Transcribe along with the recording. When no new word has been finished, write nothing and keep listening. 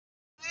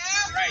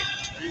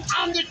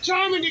I'm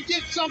determined to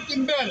get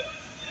something better.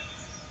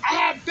 I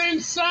have been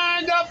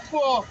signed up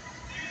for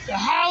the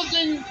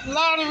housing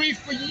lottery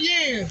for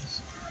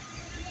years.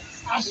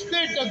 I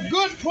spent a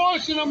good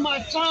portion of my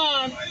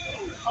time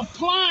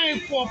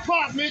applying for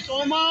apartments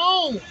on my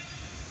own.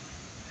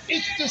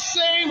 It's the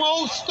same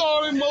old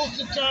story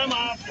most of the time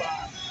I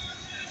apply.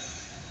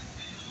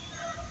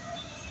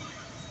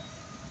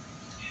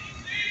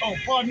 Oh,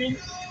 pardon me?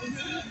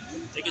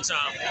 Take your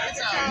time.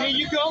 There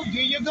you go,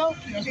 there you go.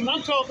 That's what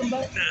I'm talking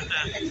about.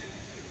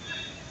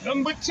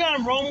 Nothing but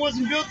time. Rome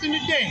wasn't built in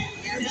a day.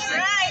 That's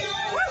right.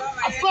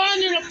 I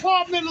find an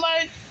apartment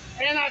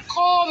and I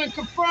call and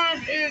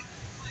confirm it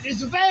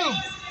is available.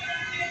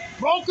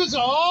 Brokers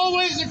are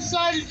always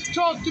excited to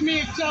talk to me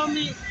and tell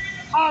me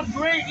how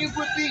great it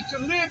would be to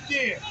live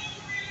there.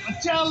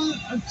 Until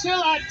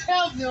I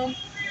tell them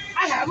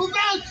I have a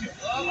voucher.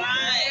 All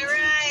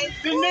right.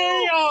 Then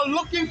they are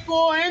looking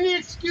for any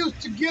excuse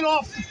to get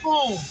off the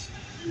phone.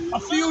 A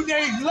few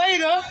days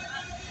later,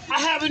 I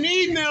have an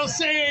email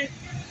saying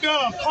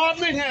the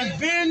apartment has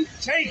been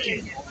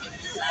taken.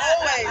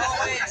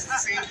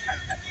 Always.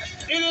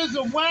 It is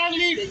a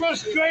wildly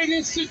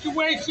frustrating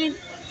situation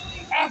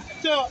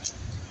after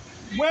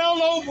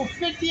well over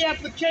 50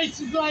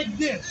 applications like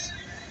this.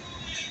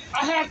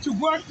 I have to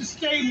work to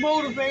stay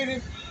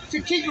motivated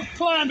to keep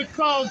applying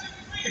because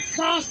the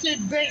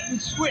constant bait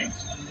and switch,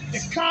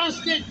 the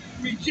constant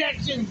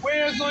rejection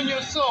wears on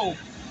your soul.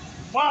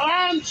 While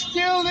I'm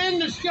still in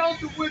the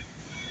shelter with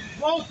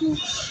local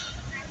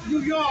New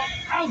York,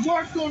 I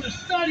worked on a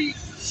study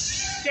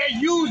that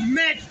used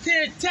matched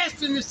pair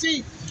testing to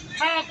see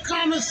how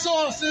common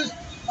sources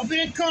of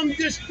income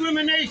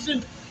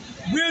discrimination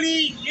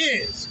really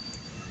is.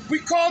 We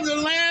call the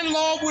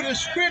landlord with a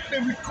script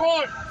and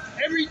record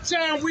every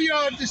time we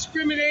are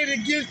discriminated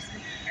against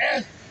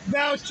as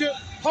voucher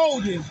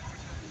holders.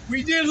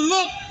 We then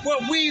look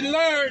what we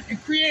learned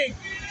and create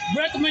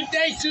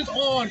recommendations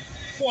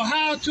for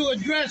how to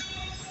address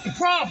the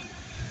problem.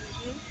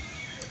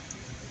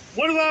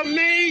 One of our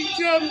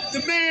major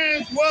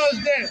demands was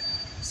that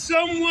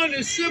someone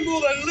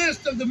assemble a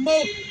list of the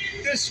most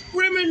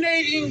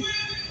discriminating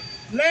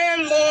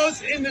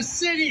landlords in the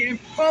city and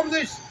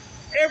publish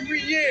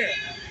every year.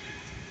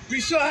 We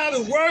saw how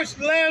the worst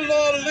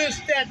landlord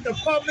list that the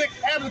public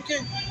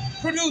advocate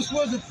produced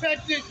was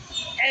affected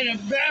and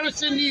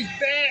embarrassing these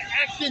bad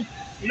acting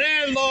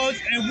landlords,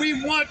 and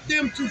we want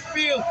them to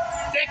feel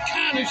that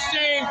kind of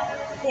shame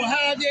for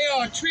how they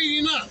are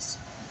treating us.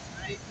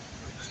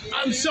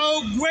 I'm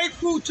so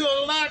grateful to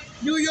Unlock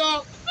New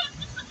York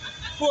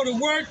for the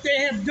work they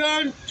have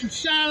done to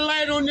shine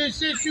light on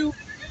this issue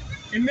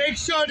and make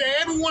sure that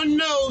everyone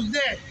knows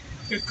that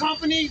the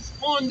companies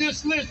on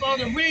this list are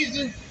the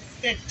reason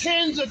that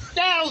tens of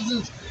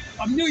thousands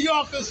of New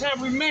Yorkers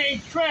have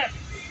remained trapped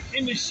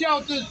in the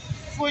shelters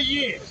for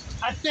years.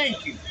 I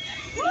thank you.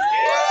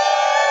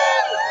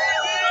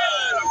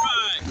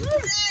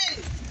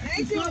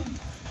 Thank you.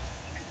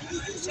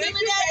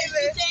 Discriminators,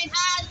 you can't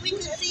hide. We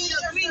can see your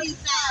greedy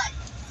side.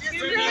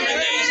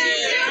 Discrimination,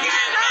 you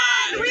can't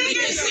hide. We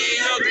can see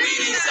your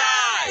greedy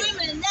side.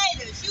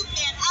 Discriminators, you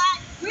can't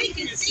hide. We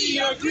can see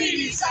your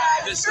greedy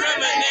side.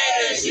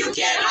 Discriminators, you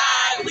can't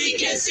hide. We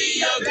can see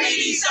your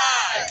greedy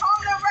side.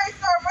 Homeless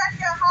rates are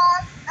record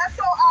high.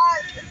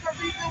 SOI is the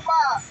reason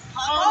why.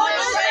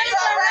 Homeless rates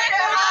are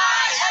record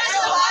high.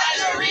 SOI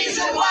is the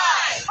reason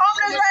why.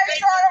 Homeless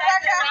rates are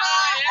record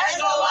high.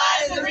 SOI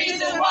is the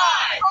reason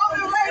why.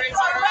 Homeless rates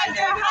are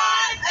record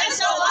high.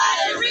 SOI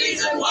is the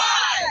reason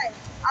why.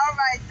 All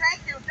right,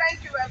 thank you,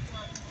 everyone.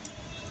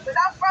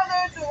 Without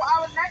further ado,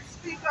 our next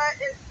speaker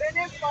is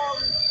Bennett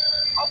from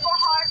Open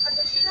Heart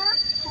Initiative,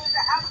 who is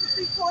the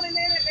advocacy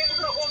coordinator and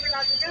neighborhood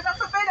organizer. Give it up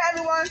for Bennett,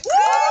 everyone.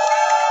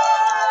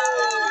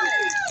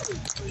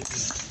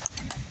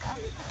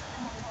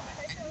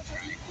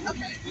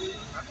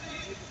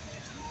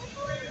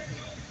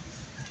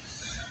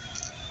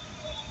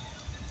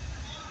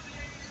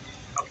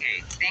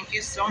 Okay, thank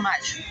you so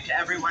much to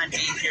everyone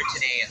being here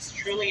today. It's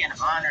truly an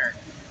honor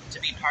to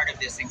be part of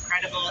this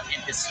incredible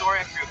and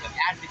historic group of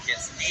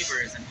advocates,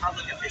 neighbors, and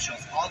public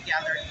officials all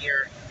gathered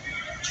here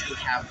to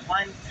have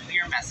one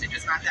clear message.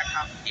 It's not that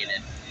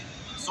complicated.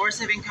 Source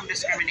of income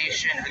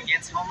discrimination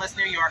against homeless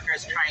New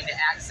Yorkers trying to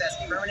access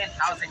permanent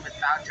housing with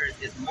vouchers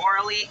is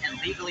morally and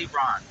legally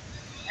wrong,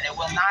 and it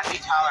will not be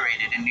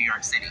tolerated in New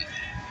York City.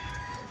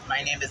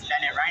 My name is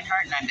Bennett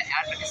Reinhardt, and I'm the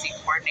advocacy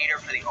coordinator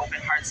for the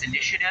Open Hearts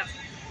Initiative.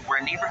 We're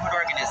a neighborhood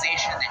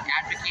organization that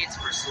advocates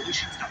for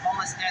solutions to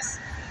homelessness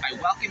by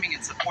welcoming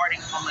and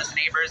supporting homeless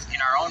neighbors in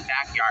our own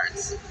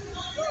backyards.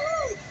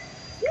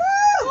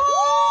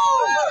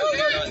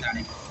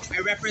 I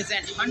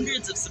represent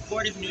hundreds of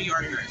supportive New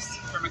Yorkers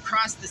from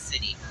across the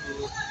city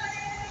who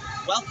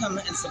welcome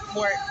and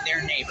support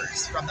their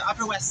neighbors. From the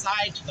Upper West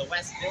Side to the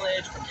West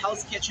Village, from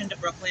Hell's Kitchen to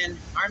Brooklyn,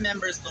 our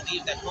members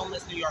believe that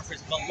homeless New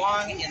Yorkers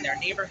belong in their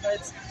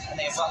neighborhoods, and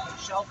they welcome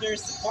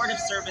shelters, supportive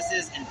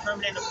services, and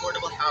permanent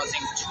affordable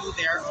housing to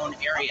their own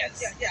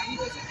areas.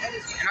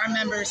 And our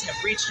members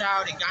have reached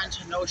out and gotten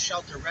to know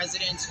shelter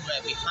residents who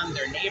have become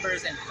their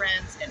neighbors and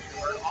friends, and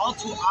who are all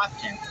too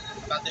often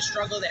about the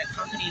struggle that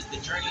accompanies the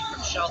journey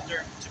from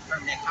shelter to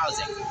permanent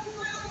housing.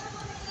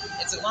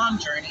 It's a long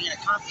journey and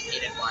a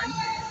complicated one.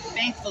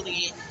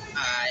 Thankfully,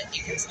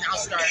 it can now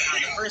start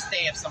on the first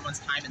day of someone's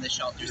time in the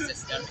shelter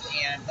system,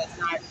 and let's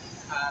not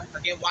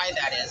forget why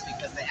that is,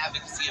 because the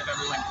advocacy of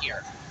everyone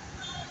here.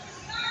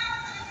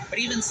 But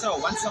even so,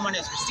 once someone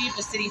has received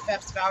a City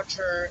FEPS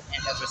voucher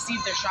and has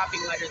received their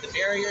shopping letter, the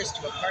barriers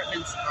to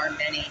apartments are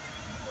many.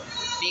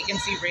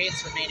 Vacancy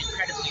rates remain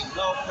incredibly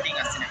low, putting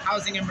us in a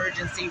housing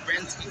emergency.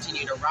 Rents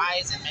continue to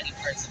rise in many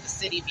parts of the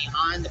city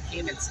beyond the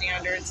payment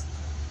standards.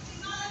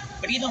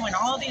 But even when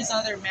all these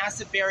other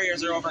massive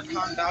barriers are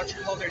overcome,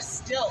 voucher holders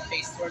still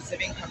face source of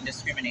income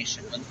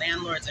discrimination when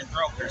landlords and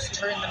brokers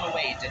turn them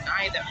away,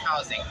 deny them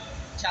housing,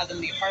 tell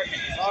them the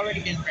apartment has already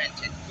been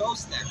rented,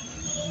 ghost them,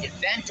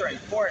 invent or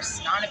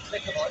enforce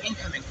non-applicable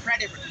income and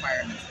credit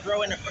requirements,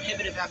 throw in a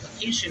prohibitive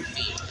application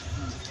fee.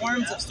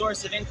 Forms of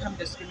source of income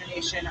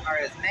discrimination are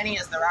as many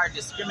as there are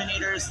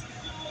discriminators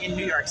in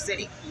New York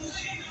City.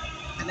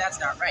 And that's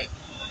not right.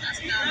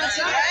 That's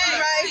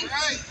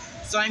right.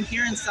 So I'm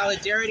here in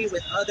solidarity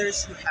with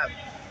others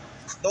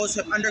those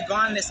who have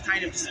undergone this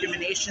kind of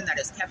discrimination that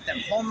has kept them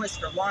homeless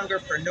for longer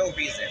for no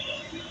reason.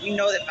 We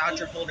know that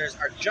voucher holders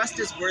are just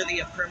as worthy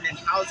of permanent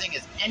housing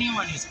as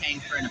anyone who's paying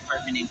for an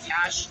apartment in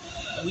cash,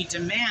 and we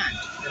demand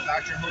that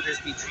voucher holders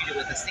be treated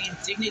with the same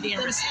dignity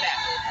and respect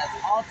as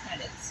all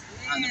tenants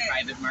on the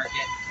private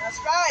market. That's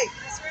right.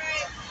 That's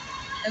right.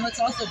 And let's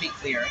also be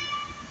clear,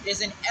 it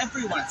is in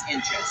everyone's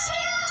interest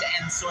to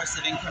end source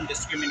of income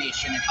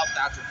discrimination and help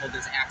voucher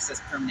holders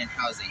access permanent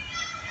housing.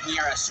 We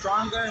are a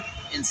stronger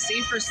and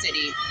safer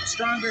city, a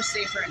stronger,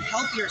 safer, and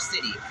healthier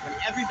city when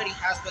everybody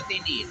has what they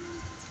need,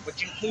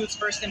 which includes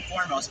first and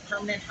foremost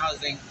permanent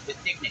housing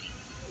with dignity.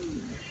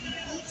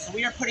 So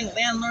we are putting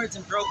landlords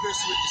and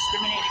brokers who would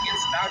discriminate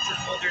against voucher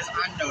holders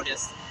on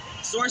notice.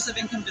 Source of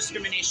income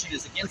discrimination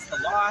is against the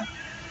law.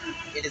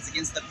 It is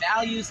against the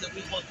values that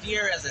we hold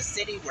dear as a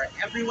city where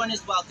everyone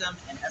is welcome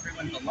and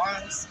everyone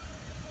belongs.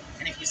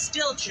 And if you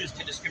still choose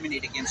to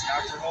discriminate against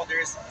voucher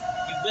holders,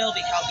 you will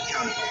be held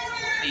accountable.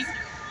 Thank you.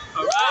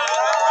 All right.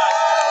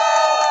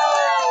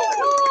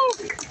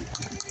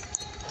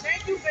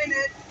 Thank you,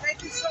 Bennett.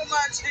 Thank you so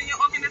much and your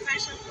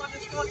organization for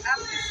this strong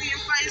advocacy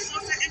and fight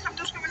source of income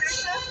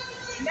discrimination.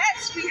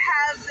 Next, we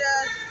have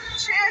the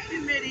Chair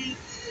Committee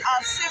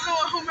of Civil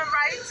and Human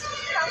Rights,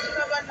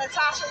 Councilmember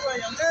Natasha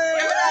Williams.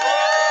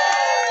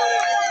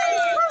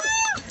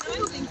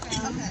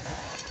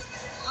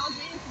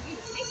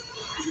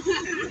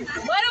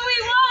 What do we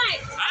want?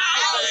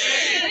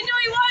 Housing! When do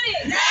we want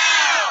it?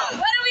 Now!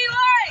 What do we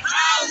want?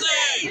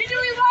 Housing! When do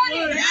we want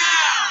it?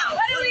 Now!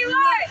 What do we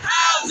want?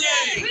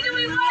 Housing! When do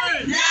we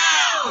want it?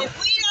 Now! If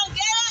we don't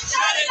get it,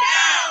 Shut it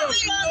down! We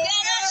don't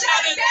get it,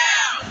 Shut it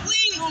down! We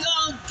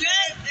gon'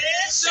 get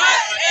it. Shut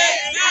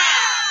it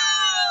down!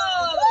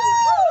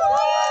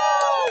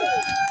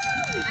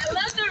 I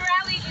love the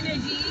rally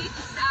energy.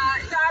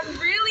 So I'm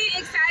really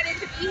excited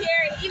to be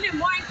here and even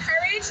more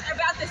encouraged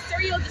about the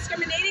serial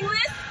discriminating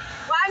list.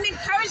 Why I'm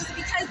encouraged is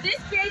because this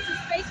creates a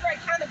space for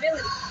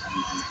accountability.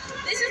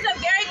 This is a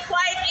very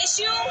quiet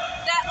issue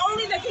that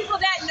only the people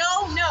that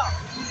know.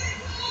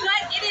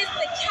 But it is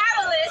the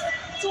catalyst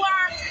to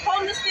our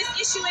homelessness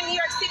issue in New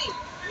York City.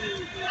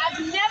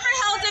 I've never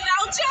held a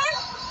voucher,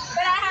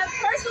 but I have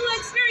personal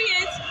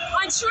experience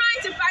on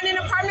trying to find an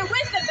apartment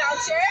with the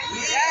voucher.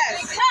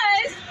 Yes.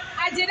 Because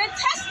I did a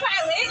test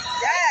pilot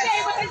with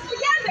neighborhoods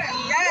together.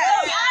 Yes.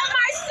 So I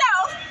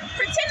myself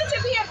pretended to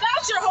be a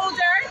voucher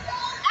holder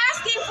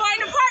asking for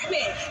an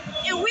apartment.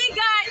 And we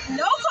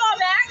got no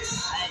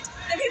callbacks.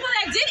 The people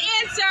that did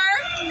answer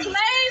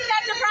claimed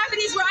that the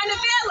properties were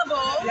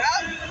unavailable.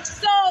 Yep.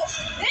 So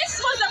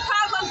this was a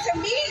problem to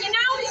me, and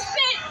I only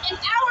spent an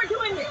hour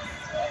doing this.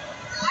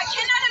 I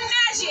cannot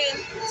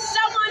imagine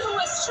someone who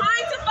was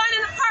trying to find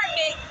an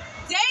apartment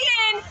day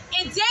in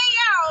and day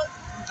out.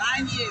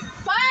 9 years.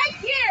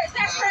 5 years.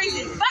 That's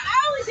crazy. But I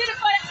only did it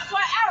for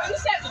an hour. You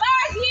said 5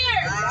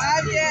 years.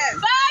 5 years.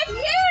 5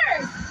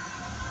 years.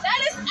 That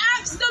is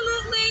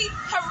absolutely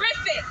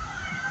horrific.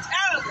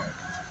 Terrible.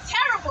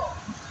 Terrible.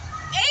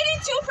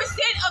 82%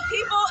 of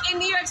people in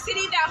New York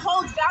City that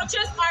hold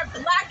vouchers are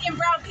black and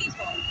brown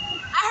people.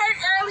 I heard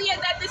earlier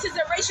that this is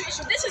a racial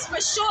issue. This is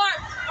for sure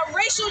a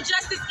racial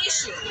justice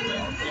issue.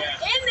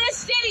 In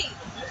this city,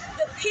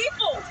 the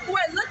people who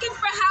are looking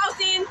for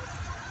housing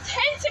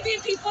tend to be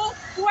people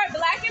who are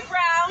black and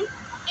brown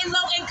and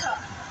low income.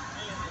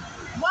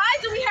 Why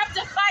do we have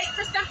to fight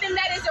for something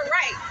that isn't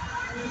right?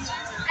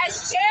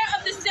 As chair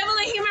of the Civil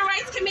and Human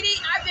Rights Committee,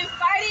 I've been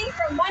fighting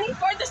for money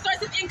for the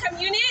source of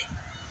income unit.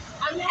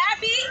 I'm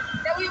happy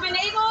that we've been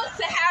able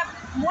to have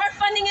more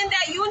funding in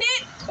that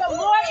unit, but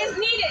more is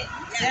needed.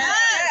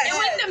 Yes. And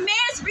with the mayor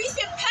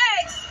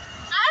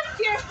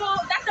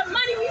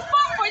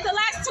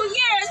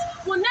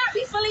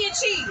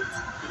achieved.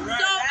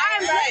 So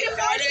I'm looking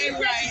forward to this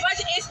next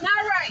budget. It's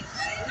not right.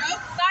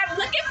 So I'm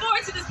looking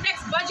forward to this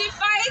next budget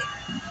fight.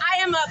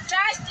 I am a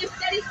fast and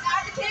steady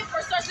advocate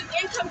for source of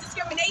income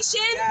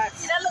discrimination.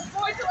 And I look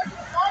forward to working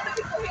with all the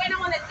people here. And I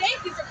want to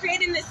thank you for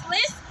creating this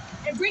list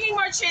and bringing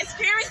more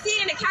transparency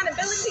and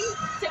accountability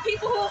to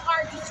people who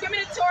are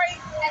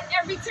discriminatory at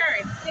every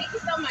turn. Thank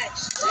you so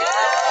much.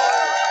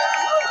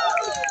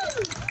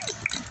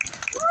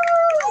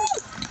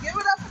 Give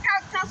it up for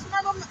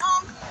Councilmember Williams.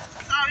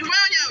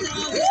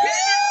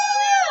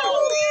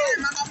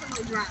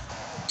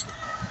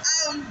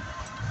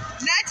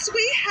 Next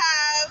we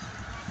have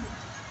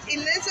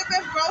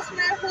Elizabeth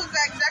Grossman, who's the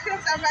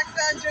Executive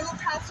Director and General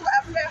Counsel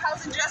at Fair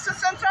Housing Justice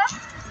Center.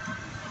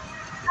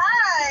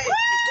 Hi.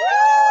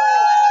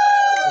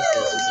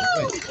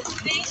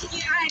 Thank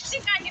you. I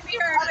think I can be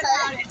heard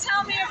about it.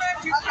 Tell me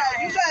about your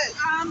Okay, you good.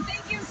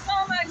 Thank you so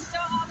much to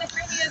all the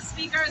previous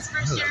speakers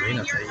for sharing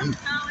your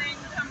compelling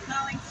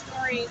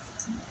stories.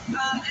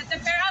 At the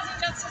Fair Housing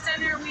Justice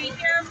Center, we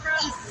hear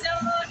from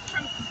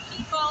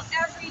people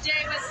every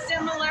day with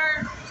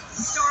similar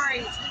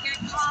stories. We get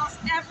calls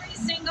every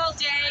single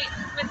day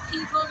with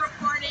people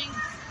reporting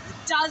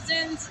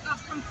dozens of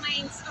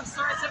complaints of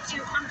source of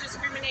income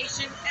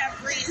discrimination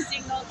every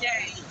single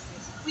day.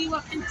 We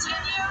will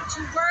continue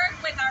to work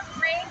with our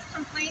brave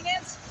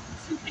complainants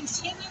who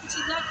continue to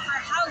look for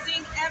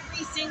housing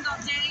every single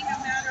day, no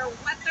matter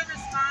what the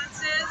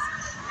response is.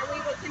 And we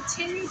will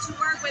continue to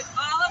work with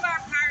all of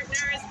our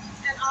partners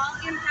and all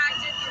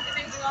impacted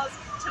individuals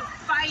to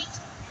fight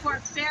for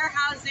fair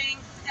housing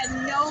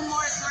and no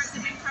more source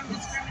of income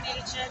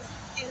discrimination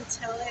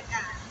until it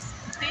ends.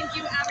 Thank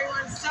you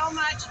everyone so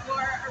much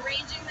for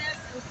arranging this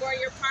and for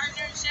your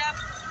partnership,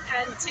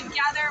 and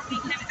together we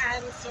can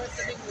end source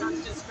of income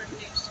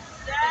discrimination.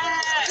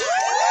 Yes!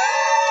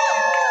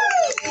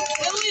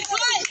 When we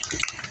fight,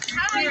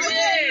 we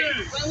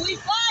win. When we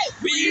fight,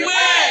 We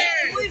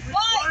win. When we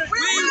fight,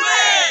 we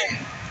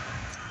win.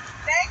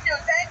 Thank you.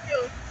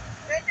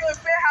 Thank you,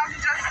 Fair Housing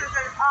Justice,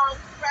 and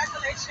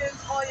congratulations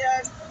on your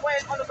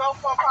win on the Go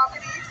For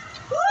properties.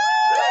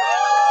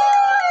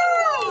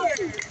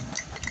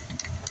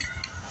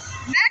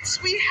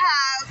 Next we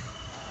have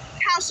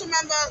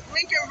Councilmember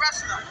Lincoln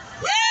Ressler.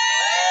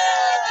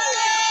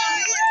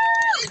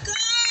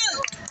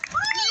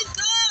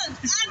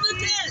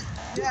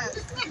 Yes.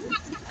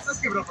 Let's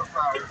give it up for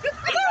Flowers.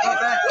 Love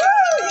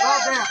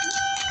that.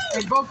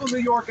 And vote for New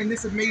York and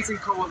this amazing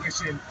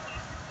coalition.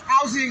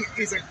 Housing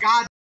is a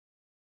god.